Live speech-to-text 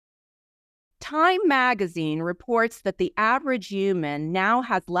Time magazine reports that the average human now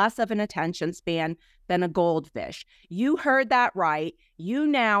has less of an attention span than a goldfish. You heard that right. You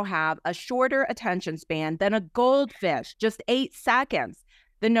now have a shorter attention span than a goldfish, just 8 seconds.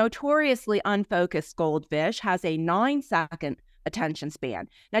 The notoriously unfocused goldfish has a 9-second attention span.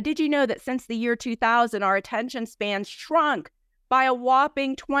 Now, did you know that since the year 2000, our attention span shrunk by a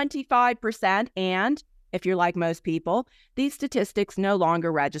whopping 25%? And if you're like most people, these statistics no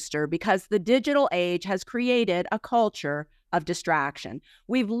longer register because the digital age has created a culture of distraction.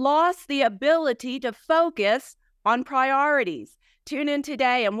 We've lost the ability to focus on priorities. Tune in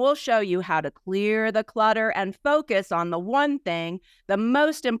today and we'll show you how to clear the clutter and focus on the one thing, the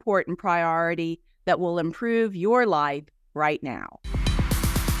most important priority that will improve your life right now.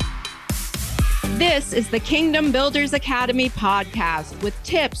 This is the Kingdom Builders Academy podcast with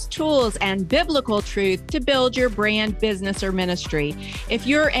tips, tools, and biblical truth to build your brand, business, or ministry. If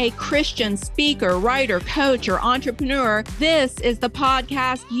you're a Christian speaker, writer, coach, or entrepreneur, this is the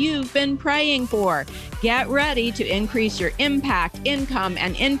podcast you've been praying for. Get ready to increase your impact, income,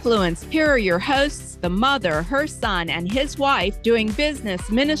 and influence. Here are your hosts, the mother, her son, and his wife doing business,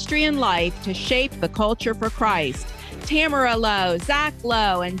 ministry, and life to shape the culture for Christ. Tamara Lowe, Zach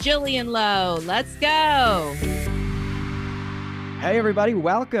Lowe, and Jillian Lowe. Let's go. Hey, everybody.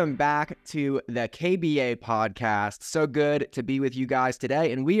 Welcome back to the KBA podcast. So good to be with you guys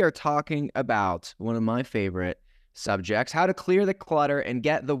today. And we are talking about one of my favorite subjects, how to clear the clutter and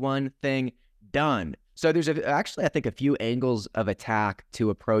get the one thing done. So there's actually, I think, a few angles of attack to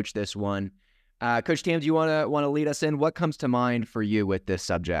approach this one. Coach Tam, do you want to lead us in? What comes to mind for you with this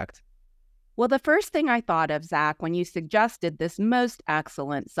subject? Well, the first thing I thought of, Zach, when you suggested this most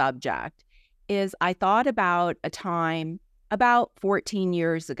excellent subject is I thought about a time about 14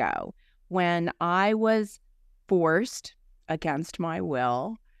 years ago when I was forced against my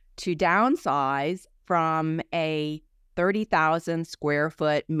will to downsize from a 30,000 square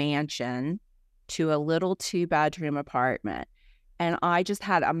foot mansion to a little 2-bedroom apartment. And I just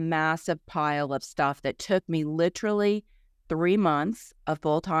had a massive pile of stuff that took me literally 3 months of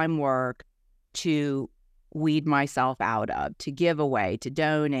full-time work to weed myself out of, to give away, to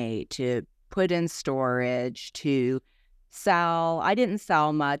donate, to put in storage, to sell. I didn't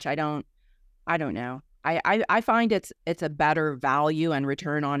sell much. I don't know. I find it's a better value and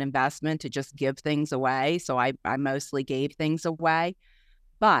return on investment to just give things away. So I mostly gave things away.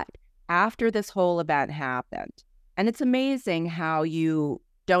 But after this whole event happened, and it's amazing how you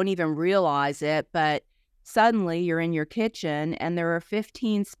don't even realize it, but suddenly you're in your kitchen and there are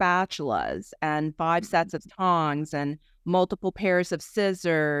 15 spatulas and 5 sets of tongs and multiple pairs of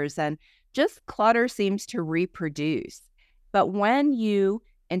scissors, and just clutter seems to reproduce. But when you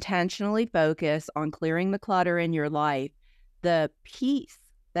intentionally focus on clearing the clutter in your life, the peace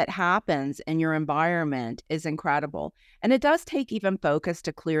that happens in your environment is incredible. And it does take even focus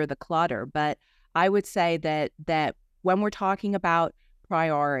to clear the clutter. But I would say that when we're talking about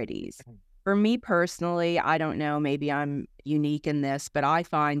priorities, for me personally, I don't know, maybe I'm unique in this, but I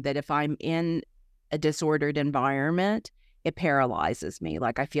find that if I'm in a disordered environment, it paralyzes me.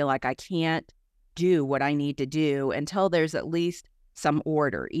 Like I feel like I can't do what I need to do until there's at least some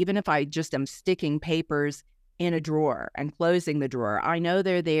order. Even if I just am sticking papers in a drawer and closing the drawer, I know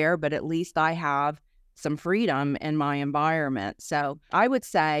they're there, but at least I have some freedom in my environment. So I would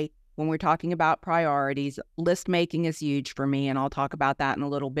say when we're talking about priorities, list making is huge for me, and I'll talk about that in a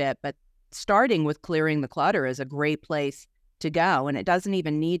little bit. But starting with clearing the clutter is a great place to go. And it doesn't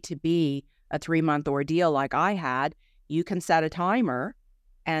even need to be a 3-month ordeal like I had. You can set a timer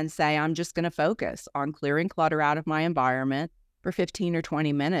and say, I'm just going to focus on clearing clutter out of my environment for 15 or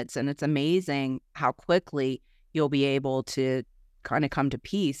 20 minutes. And it's amazing how quickly you'll be able to kind of come to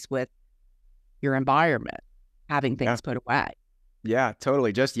peace with your environment, having things put away. Yeah,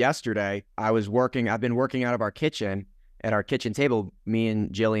 totally. Just yesterday, I've been working out of our kitchen. At our kitchen table, me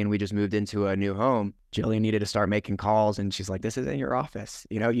and Jillian, we just moved into a new home. Jillian needed to start making calls, and she's like, this isn't your office.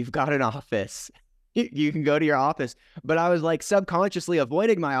 You know, you've got an office. You can go to your office. But I was like subconsciously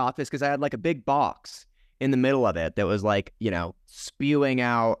avoiding my office because I had like a big box in the middle of it that was like, you know, spewing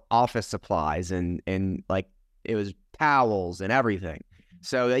out office supplies and like it was towels and everything.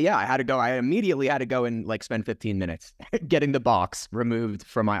 So yeah, I immediately had to go and like spend 15 minutes getting the box removed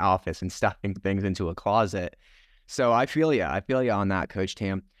from my office and stuffing things into a closet. So I feel you on that, Coach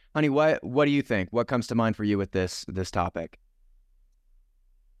Tam. Honey, what do you think? What comes to mind for you with this topic?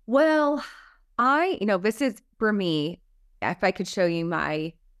 Well, this is for me. If I could show you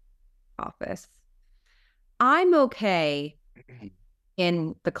my office, I'm okay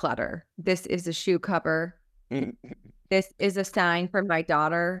in the clutter. This is a shoe cover. This is a sign from my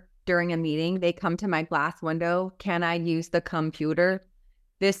daughter during a meeting, they come to my glass window. Can I use the computer?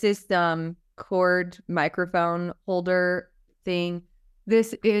 This is some cord microphone holder thing.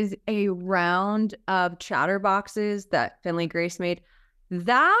 This is a round of chatterboxes that Finley Grace made.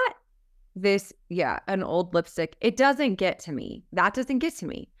 An old lipstick. It doesn't get to me. That doesn't get to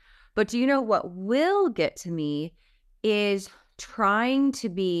me. But do you know what will get to me is trying to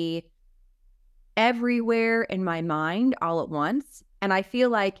be everywhere in my mind all at once. And I feel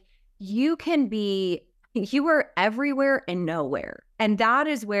like you are everywhere and nowhere. And that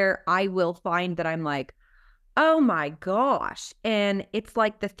is where I will find that I'm like, oh my gosh. And it's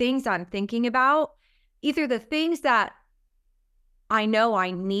like the things I'm thinking about, either the things that I know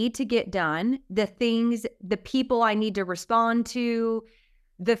I need to get done, the people I need to respond to,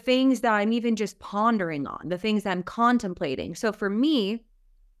 the things that I'm even just pondering on, the things I'm contemplating. So for me,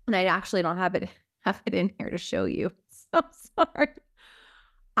 and I actually don't have it in here to show you. So sorry.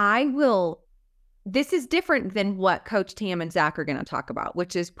 This is different than what Coach Tam and Zach are going to talk about,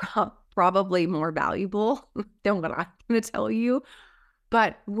 which is probably more valuable than what I'm going to tell you.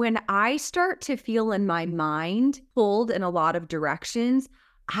 But when I start to feel in my mind pulled in a lot of directions,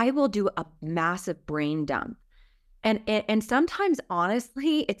 I will do a massive brain dump. And sometimes,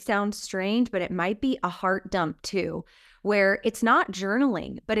 honestly, it sounds strange, but it might be a heart dump too, where it's not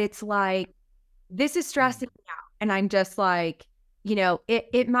journaling, but it's like, this is stressing me out. And I'm just like,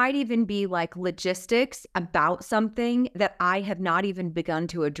 it might even be like logistics about something that I have not even begun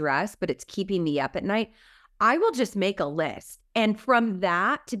to address, but it's keeping me up at night. I will just make a list. And from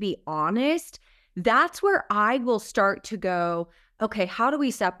that, to be honest, that's where I will start to go, okay, how do we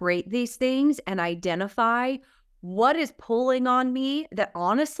separate these things and identify what is pulling on me that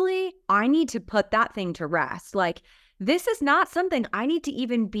honestly, I need to put that thing to rest. Like, this is not something I need to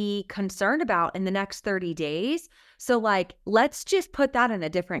even be concerned about in the next 30 days. So like, let's just put that in a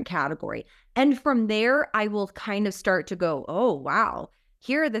different category. And from there, I will kind of start to go, oh, wow,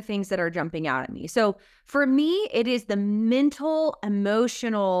 here are the things that are jumping out at me. So for me, it is the mental,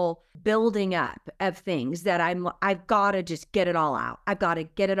 emotional building up of things that I've got to just get it all out. I've got to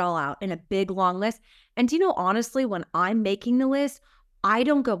get it all out in a big, long list. And honestly, when I'm making the list, I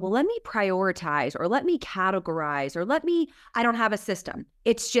don't go, well, let me prioritize or let me categorize or I don't have a system.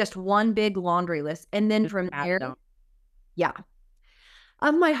 It's just one big laundry list. And then from there, yeah,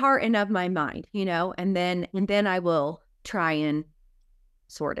 of my heart and of my mind, and then I will try and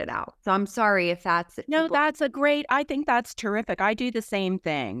sort it out. So I'm sorry if that's... No, I think that's terrific. I do the same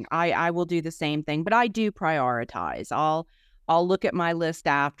thing. I will do the same thing, but I do prioritize. I'll look at my list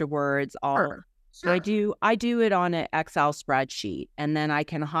afterwards. Sure. So I do it on an Excel spreadsheet, and then I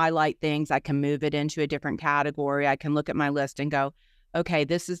can highlight things. I can move it into a different category. I can look at my list and go, okay,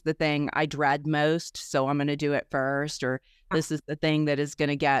 this is the thing I dread most, so I'm going to do it first, or this is the thing that is going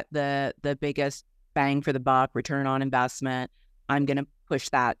to get the biggest bang for the buck, return on investment. I'm going to push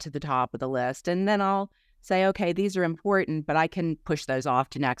that to the top of the list. And then I'll say, okay, these are important, but I can push those off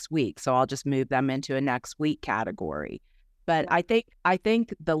to next week. So I'll just move them into a next week category. But I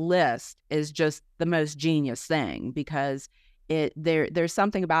think the list is just the most genius thing, because there's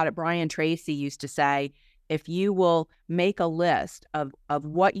something about it. Brian Tracy used to say, if you will make a list of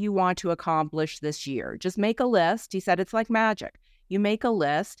what you want to accomplish this year, just make a list. He said it's like magic. You make a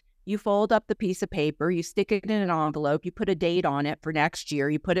list, you fold up the piece of paper, you stick it in an envelope, you put a date on it for next year,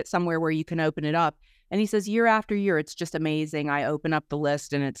 you put it somewhere where you can open it up. And he says, year after year, it's just amazing. I open up the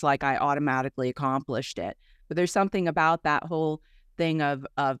list and it's like I automatically accomplished it. But there's something about that whole thing of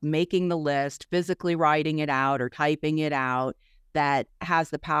making the list, physically writing it out or typing it out, that has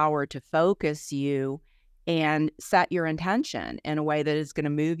the power to focus you and set your intention in a way that is going to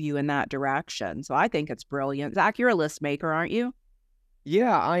move you in that direction. So I think it's brilliant. Zach, you're a list maker, aren't you?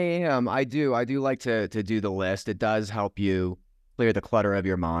 Yeah, I am. I do like to do the list. It does help you clear the clutter of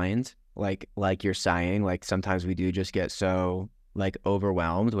your mind. Like you're saying, like sometimes we do just get so like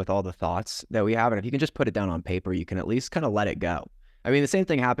overwhelmed with all the thoughts that we have. And if you can just put it down on paper, you can at least kind of let it go. I mean, the same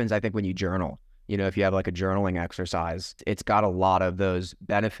thing happens, I think, when you journal. If you have like a journaling exercise, it's got a lot of those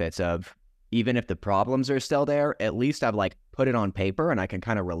benefits of, even if the problems are still there, at least I've like put it on paper and I can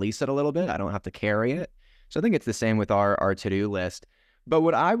kind of release it a little bit. I don't have to carry it. So I think it's the same with our to-do list. But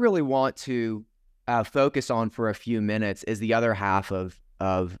what I really want to focus on for a few minutes is the other half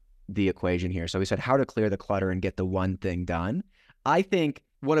of the equation here. So we said how to clear the clutter and get the one thing done. I think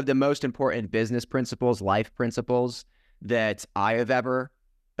one of the most important business principles, life principles that I have ever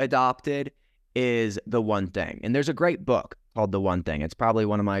adopted is the one thing. And there's a great book called The One Thing. It's probably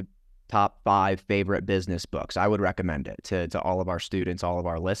one of my top 5 favorite business books. I would recommend it to all of our students, all of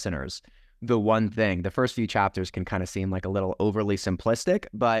our listeners. The One Thing. The first few chapters can kind of seem like a little overly simplistic,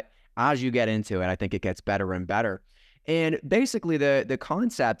 but as you get into it, I think it gets better and better. And basically the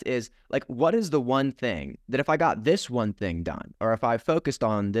concept is like, what is the one thing that if I got this one thing done, or if I focused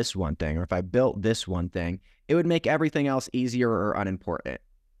on this one thing, or if I built this one thing, it would make everything else easier or unimportant.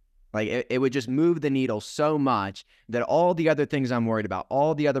 Like it would just move the needle so much that all the other things I'm worried about,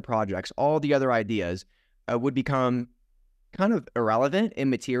 all the other projects, all the other ideas would become kind of irrelevant,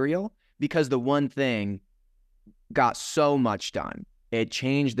 immaterial, because the one thing got so much done. It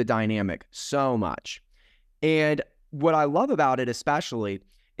changed the dynamic so much. And what I love about it especially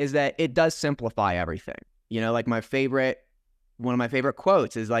is that it does simplify everything. You know, like one of my favorite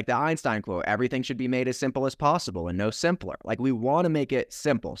quotes is like the Einstein quote, everything should be made as simple as possible and no simpler. Like we want to make it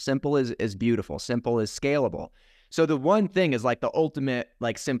simple. Simple is beautiful. Simple is scalable. So the one thing is like the ultimate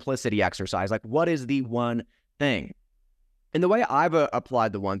like simplicity exercise. Like what is the one thing? And the way I've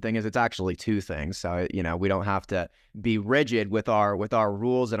applied the one thing is it's actually two things. So, you know, we don't have to be rigid with our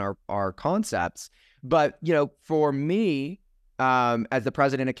rules and our concepts. But, you know, for me, as the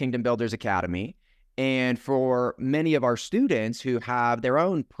president of Kingdom Builders Academy, and for many of our students who have their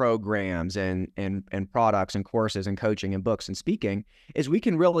own programs and products and courses and coaching and books and speaking, is we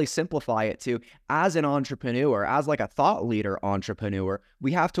can really simplify it to, as an entrepreneur, as like a thought leader entrepreneur,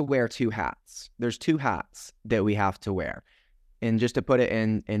 we have to wear two hats. There's two hats that we have to wear. And just to put it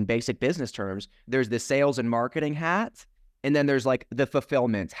in basic business terms, there's the sales and marketing hat, and then there's like the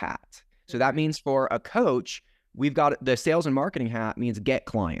fulfillment hat. So that means for a coach, we've got the sales and marketing hat means get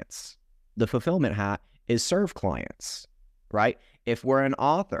clients. The fulfillment hat is serve clients, right? If we're an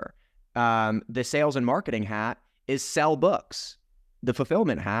author, the sales and marketing hat is sell books. The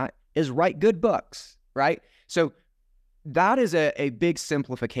fulfillment hat is write good books, right? So that is a big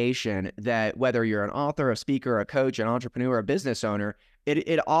simplification that whether you're an author, a speaker, a coach, an entrepreneur, a business owner,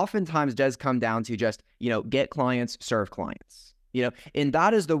 it oftentimes does come down to just, you know, get clients, serve clients, you know, and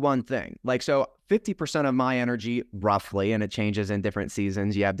that is the one thing. Like, so 50% of my energy roughly, and it changes in different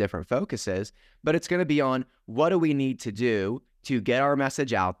seasons, you have different focuses, but it's going to be on what do we need to do to get our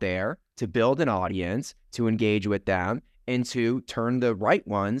message out there, to build an audience, to engage with them, and to turn the right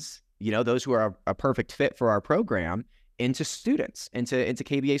ones, you know, those who are a perfect fit for our program, into students, into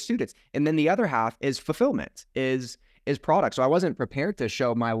KBA students. And then the other half is fulfillment, is product. So I wasn't prepared to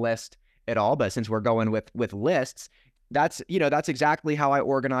show my list at all, but since we're going with lists, that's exactly how I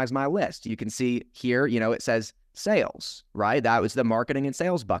organize my list. You can see here, you know, it says sales, right? That was the marketing and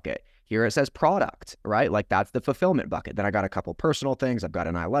sales bucket. Here it says product, right? Like that's the fulfillment bucket. Then I got a couple personal things. I've got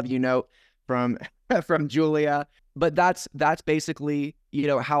an I love you note from Julia. But that's basically, you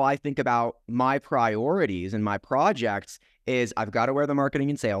know, how I think about my priorities and my projects is I've got to wear the marketing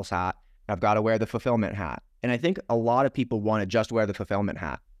and sales hat. I've got to wear the fulfillment hat. And I think a lot of people want to just wear the fulfillment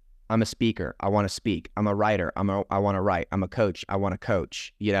hat. I'm a speaker. I want to speak. I'm a writer. I want to write. I'm a coach. I want to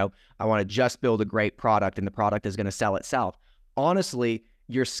coach. You know, I want to just build a great product and the product is going to sell itself. Honestly,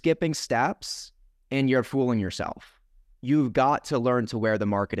 you're skipping steps and you're fooling yourself. You've got to learn to wear the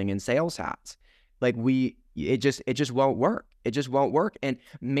marketing and sales hats. Like it just won't work. It just won't work. And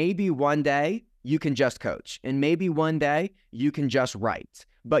maybe one day you can just coach, and maybe one day you can just write,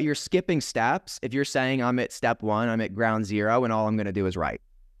 but you're skipping steps. If you're saying I'm at step one, I'm at ground zero, and all I'm going to do is write,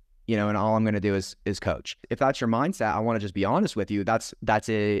 you know, and all I'm going to do is coach. If that's your mindset, I want to just be honest with you. That's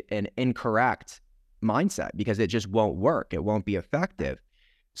an incorrect mindset because it just won't work. It won't be effective.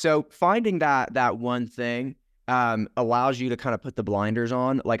 So finding that one thing allows you to kind of put the blinders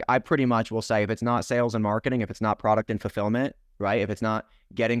on. Like I pretty much will say, if it's not sales and marketing, if it's not product and fulfillment, right? If it's not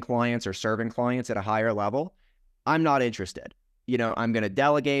getting clients or serving clients at a higher level, I'm not interested. You know, I'm going to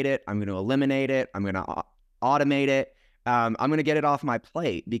delegate it. I'm going to eliminate it. I'm going to automate it. I'm going to get it off my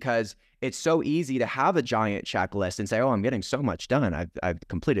plate because it's so easy to have a giant checklist and say, oh, I'm getting so much done. I've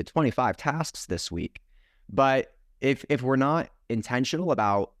completed 25 tasks this week. But if we're not intentional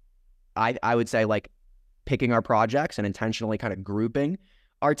about, I would say like picking our projects and intentionally kind of grouping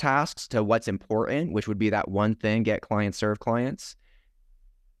our tasks to what's important, which would be that one thing, get clients, serve clients.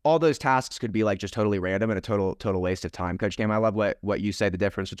 All those tasks could be like just totally random and a total waste of time. Coach Cam, I love what you say, the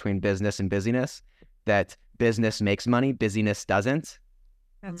difference between business and busyness, that business makes money, busyness doesn't.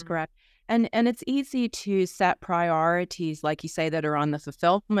 That's correct. And it's easy to set priorities, like you say, that are on the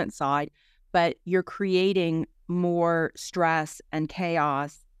fulfillment side, but you're creating more stress and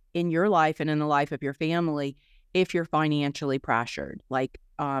chaos in your life and in the life of your family if you're financially pressured. Like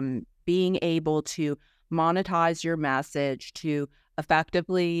being able to monetize your message, to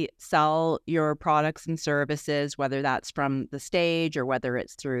effectively sell your products and services, whether that's from the stage or whether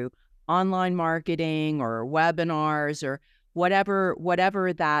it's through online marketing or webinars or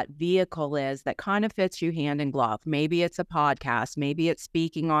whatever that vehicle is that kind of fits you hand in glove. Maybe it's a podcast, maybe it's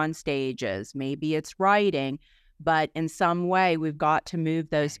speaking on stages, maybe it's writing, but in some way we've got to move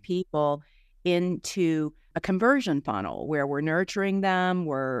those people into a conversion funnel where we're nurturing them,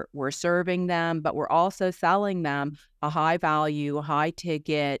 we're serving them, but we're also selling them a high value, high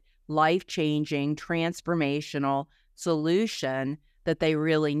ticket, life-changing, transformational solution that they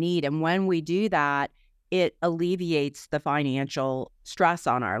really need. And when we do that, it alleviates the financial stress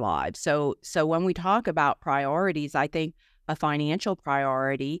on our lives. So when we talk about priorities, I think a financial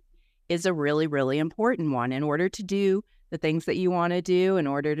priority is a really, really important one in order to do the things that you want to do, in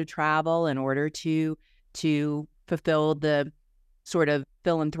order to travel, in order to fulfill the sort of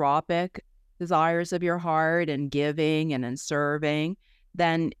philanthropic desires of your heart and giving and in serving.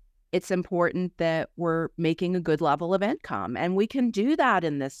 Then it's important that we're making a good level of income. And we can do that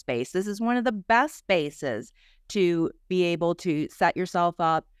in this space. This is one of the best spaces to be able to set yourself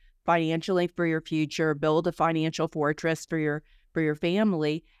up financially for your future, build a financial fortress for your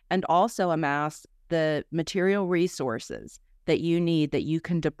family, and also amass the material resources that you need that you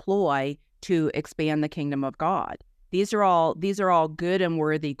can deploy to expand the kingdom of God. These are all good and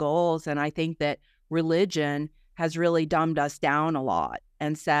worthy goals. And I think that religion has really dumbed us down a lot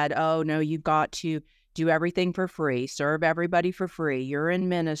and said, oh, no, you've got to do everything for free, serve everybody for free. You're in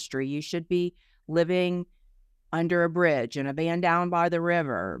ministry. You should be living under a bridge in a van down by the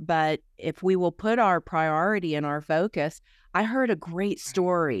river. But if we will put our priority and our focus, I heard a great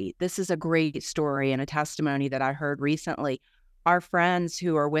story. This is a great story and a testimony that I heard recently. Our friends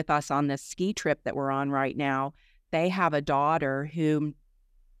who are with us on this ski trip that we're on right now, they have a daughter who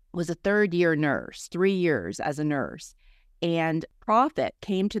was a third-year nurse, 3 years as a nurse. And prophet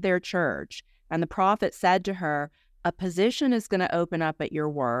came to their church, and the prophet said to her, a position is going to open up at your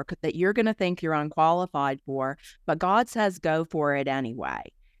work that you're going to think you're unqualified for, but God says go for it anyway.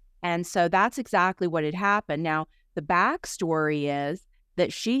 And so that's exactly what had happened. Now, the backstory is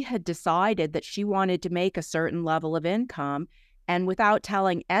that she had decided that she wanted to make a certain level of income, and without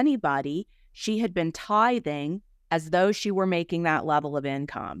telling anybody, she had been tithing as though she were making that level of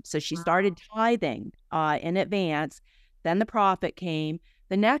income. So she started tithing in advance. Then the prophet came.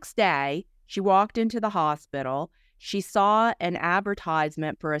 The next day, she walked into the hospital. She saw an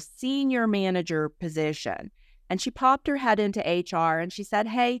advertisement for a senior manager position, and she popped her head into HR and she said,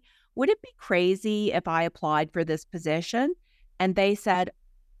 hey, would it be crazy if I applied for this position? And they said,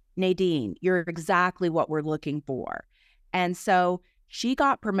 Nadine, you're exactly what we're looking for. And so she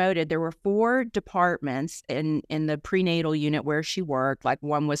got promoted. There were 4 departments in the prenatal unit where she worked. Like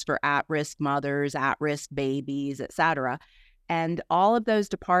one was for at-risk mothers, at-risk babies, et cetera. And all of those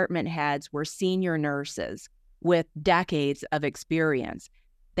department heads were senior nurses with decades of experience.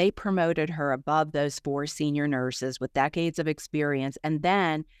 They promoted her above those 4 senior nurses with decades of experience. And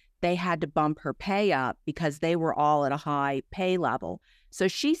then they had to bump her pay up because they were all at a high pay level. So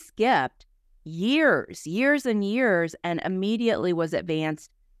she skipped years and years and immediately was advanced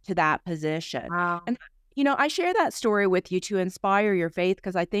to that position. Wow. And, I share that story with you to inspire your faith,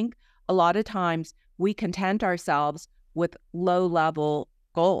 because I think a lot of times we content ourselves with low-level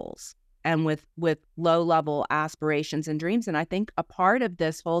goals and with low-level aspirations and dreams. And I think a part of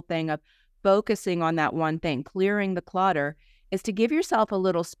this whole thing of focusing on that one thing, clearing the clutter, is to give yourself a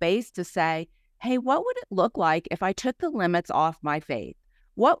little space to say, hey, what would it look like if I took the limits off my faith?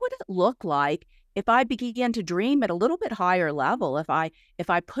 What would it look like if I began to dream at a little bit higher level? If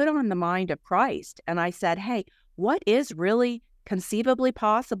I put on the mind of Christ and I said, hey, what is really conceivably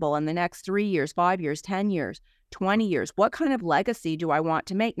possible in the next 3 years, 5 years, 10 years, 20 years? What kind of legacy do I want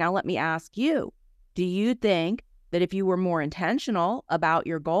to make? Now, let me ask you, do you think that if you were more intentional about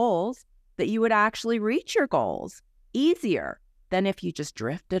your goals, that you would actually reach your goals easier than if you just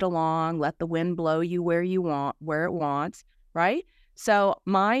drifted along, let the wind blow you where it wants, right? So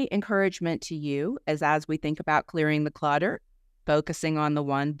my encouragement to you is, as we think about clearing the clutter, focusing on the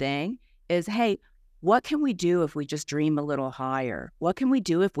one thing, is, hey, what can we do if we just dream a little higher? What can we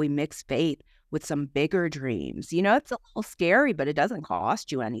do if we mix faith with some bigger dreams? It's a little scary, but it doesn't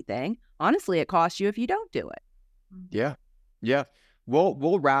cost you anything. Honestly, it costs you if you don't do it. Yeah. Yeah.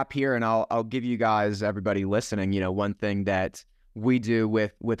 We'll wrap here, and I'll give you guys, everybody listening, one thing that we do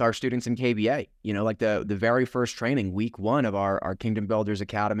with our students in KBA, like the very first training, week 1 of our Kingdom Builders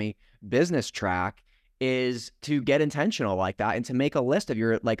Academy business track, is to get intentional like that and to make a list of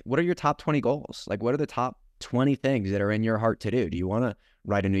what are your top 20 goals? Like, what are the top 20 things that are in your heart to do? Do you want to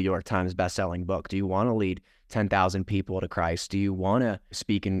write a New York Times best-selling book? Do you want to lead 10,000 people to Christ? Do you want to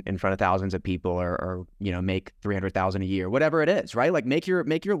speak in front of thousands of people or make 300,000 a year, whatever it is, right? Like make your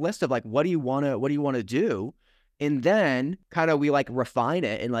list of what do you want to do? And then kind of we like refine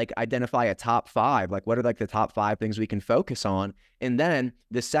it and like identify a top 5. Like what are like the top 5 things we can focus on? And then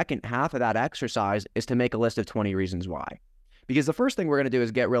the second half of that exercise is to make a list of 20 reasons why. Because the first thing we're going to do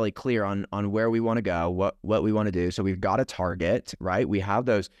is get really clear on where we want to go, what we want to do. So we've got a target, right? We have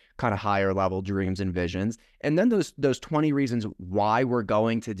those kind of higher level dreams and visions. And then those 20 reasons why we're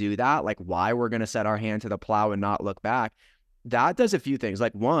going to do that, like why we're going to set our hand to the plow and not look back. That does a few things.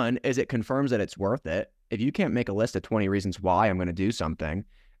 Like one is it confirms that it's worth it. If you can't make a list of 20 reasons why I'm going to do something,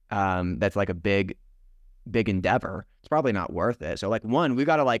 that's like a big endeavor, it's probably not worth it. So like one, we've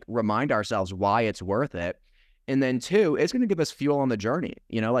got to like remind ourselves why it's worth it. And then 2, it's going to give us fuel on the journey.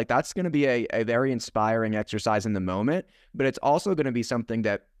 You know, like that's going to be a very inspiring exercise in the moment, but it's also going to be something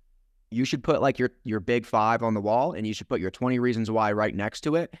that you should put like your big 5 on the wall, and you should put your 20 reasons why right next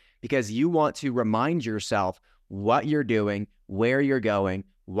to it, because you want to remind yourself what you're doing, where you're going,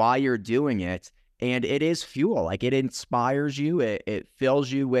 why you're doing it. And it is fuel. Like it inspires you. It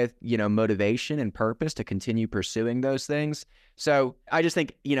fills you with, you know, motivation and purpose to continue pursuing those things. So I just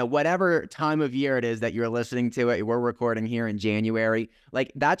think, you know, whatever time of year it is that you're listening to it, we're recording here in January,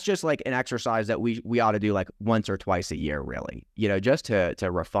 like that's just like an exercise that we ought to do like once or twice a year, really, you know, just to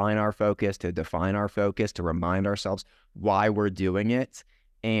refine our focus, to define our focus, to remind ourselves why we're doing it.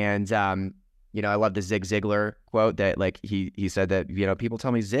 And, you know, I love the Zig Ziglar quote that like he said that, you know, people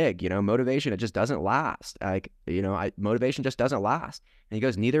tell me, Zig, you know, motivation, it just doesn't last. Like, you know, motivation just doesn't last. And he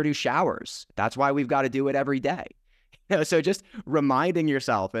goes, neither do showers. That's why we've got to do it every day. You know, so just reminding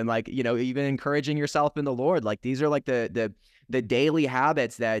yourself and like, you know, even encouraging yourself in the Lord, like these are like the daily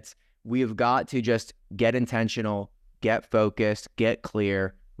habits that we've got to just get intentional, get focused, get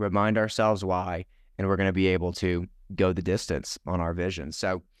clear, remind ourselves why, and we're going to be able to go the distance on our vision.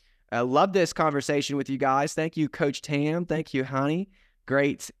 So I love this conversation with you guys. Thank you, Coach Tam. Thank you, honey.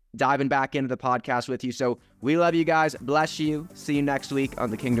 Great diving back into the podcast with you. So we love you guys. Bless you. See you next week on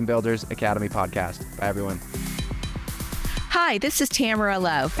the Kingdom Builders Academy podcast. Bye, everyone. Hi, this is Tamara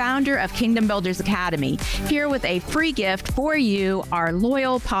Lowe, founder of Kingdom Builders Academy, here with a free gift for you, our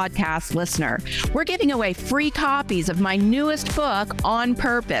loyal podcast listener. We're giving away free copies of my newest book, On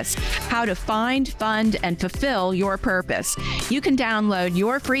Purpose, How to Find, Fund, and Fulfill Your Purpose. You can download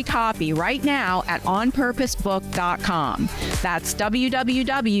your free copy right now at onpurposebook.com. That's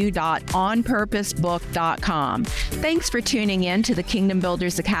www.onpurposebook.com. Thanks for tuning in to the Kingdom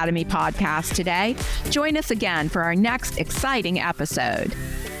Builders Academy podcast today. Join us again for our next exciting episode.